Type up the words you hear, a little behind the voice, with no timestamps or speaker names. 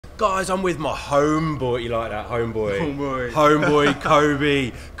Guys, I'm with my homeboy. You like that, homeboy? Homeboy. Homeboy,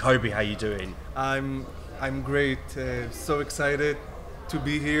 Kobi. Kobi, how you doing? I'm great. So excited to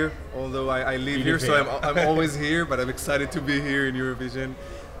be here. Although I live here, so I'm always here. But I'm excited to be here in Eurovision.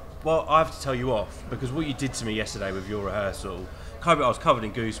 Well, I have to tell you off because what you did to me yesterday with your rehearsal, Kobi, I was covered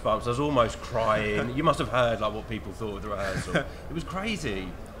in goosebumps. I was almost crying. You must have heard like what people thought of the rehearsal. It was crazy.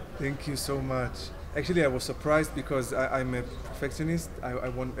 Thank you so much. Actually, I was surprised because I'm a perfectionist. I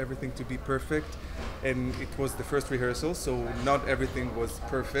want everything to be perfect, and it was the first rehearsal, so not everything was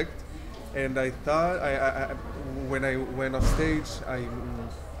perfect. And I thought, when I went off stage,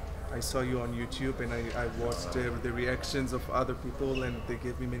 I saw you on YouTube, and I watched the reactions of other people, and they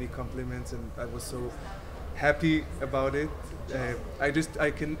gave me many compliments, and I was so happy about it.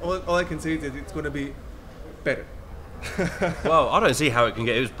 All I can say is that it's going to be better. Well, I don't see how it can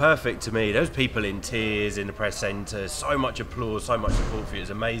get. It was perfect to me. There was people in tears in the press centre, so much applause, so much support for you.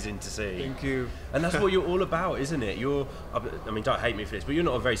 It's amazing to see. Thank you. And that's what you're all about, isn't it? I mean, don't hate me for this, but you're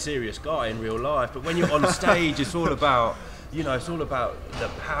not a very serious guy in real life. But when you're on stage, it's all about, it's all about the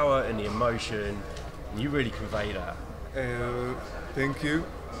power and the emotion. And you really convey that. Thank you.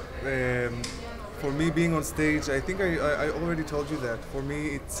 For me, being on stage, I think I already told you that. For me,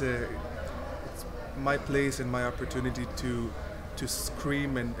 it's my place and my opportunity to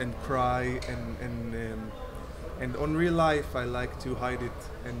scream and cry and on real life I like to hide it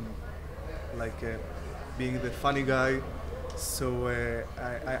and like being the funny guy. So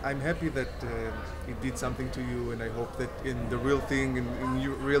I'm happy that it did something to you, and I hope that in the real thing,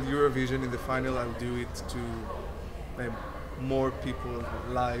 in real Eurovision, in the final, I'll do it to more people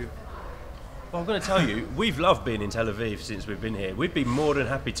live. Well, I'm going to tell you, we've loved being in Tel Aviv since we've been here. We'd be more than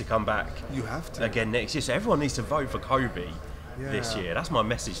happy to come back. You have to. Again next year. So everyone needs to vote for Kobi this year. That's my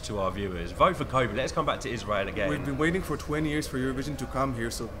message to our viewers. Vote for Kobi. Let's come back to Israel again. We've been waiting for 20 years for Eurovision to come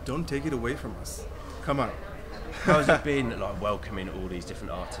here, so don't take it away from us. Come on. How has it been like welcoming all these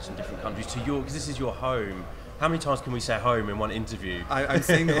different artists and different countries to your? Because this is your home. How many times can we say home in one interview? I'm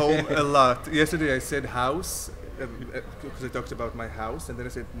saying home a lot. Yesterday I said house. Because I talked about my house, and then I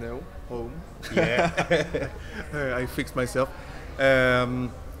said no, home. Yeah. I fixed myself.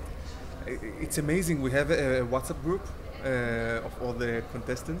 It's amazing. We have a WhatsApp group of all the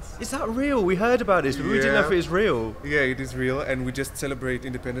contestants. Is that real? We heard about this, but we didn't know if it was real. Yeah, it is real, and we just celebrate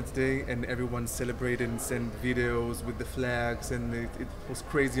Independence Day, and everyone celebrated and sent videos with the flags, and it was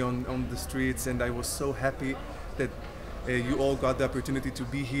crazy on the streets, and I was so happy that you all got the opportunity to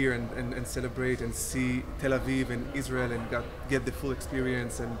be here and celebrate and see Tel Aviv and Israel and get the full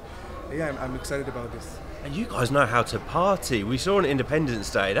experience. And yeah, I'm excited about this. And you guys know how to party. We saw on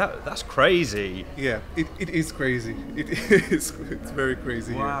Independence Day. That's crazy. Yeah, it is crazy. It's very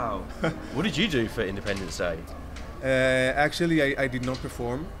crazy. Wow. What did you do for Independence Day? Actually, I did not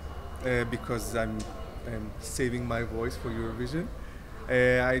perform because I'm saving my voice for Eurovision.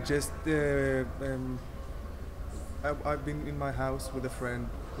 I just I've been in my house with a friend.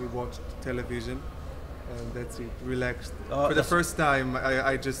 We watched television, and that's it. Relaxed. For the first time,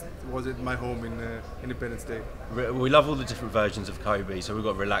 I just was at my home in Independence Day. We love all the different versions of Kobi. So we've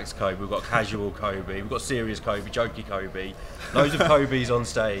got relaxed Kobi, we've got casual Kobi, we've got serious Kobi, jokey Kobi. Loads of Kobis on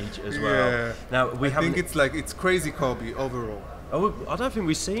stage as well. Yeah. Now I think it's crazy Kobi overall. Oh, I don't think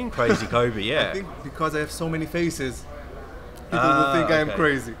we've seen crazy Kobi yet. I think because I have so many faces, people will think I am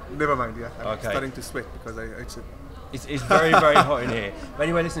crazy. Never mind. Yeah, I'm starting to sweat because I actually. It's very, very hot in here. But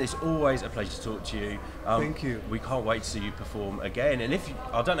anyway, listen, it's always a pleasure to talk to you. Thank you. We can't wait to see you perform again. And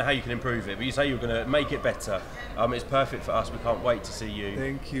I don't know how you can improve it, but you say you're going to make it better. It's perfect for us. We can't wait to see you.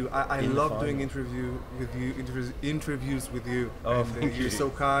 Thank you. I love doing interviews with you. Oh, and you're so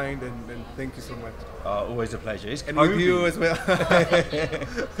kind, and thank you so much. Always a pleasure. It's and Kobi. with you as well.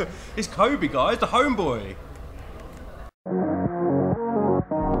 It's Kobi, guys, the homeboy.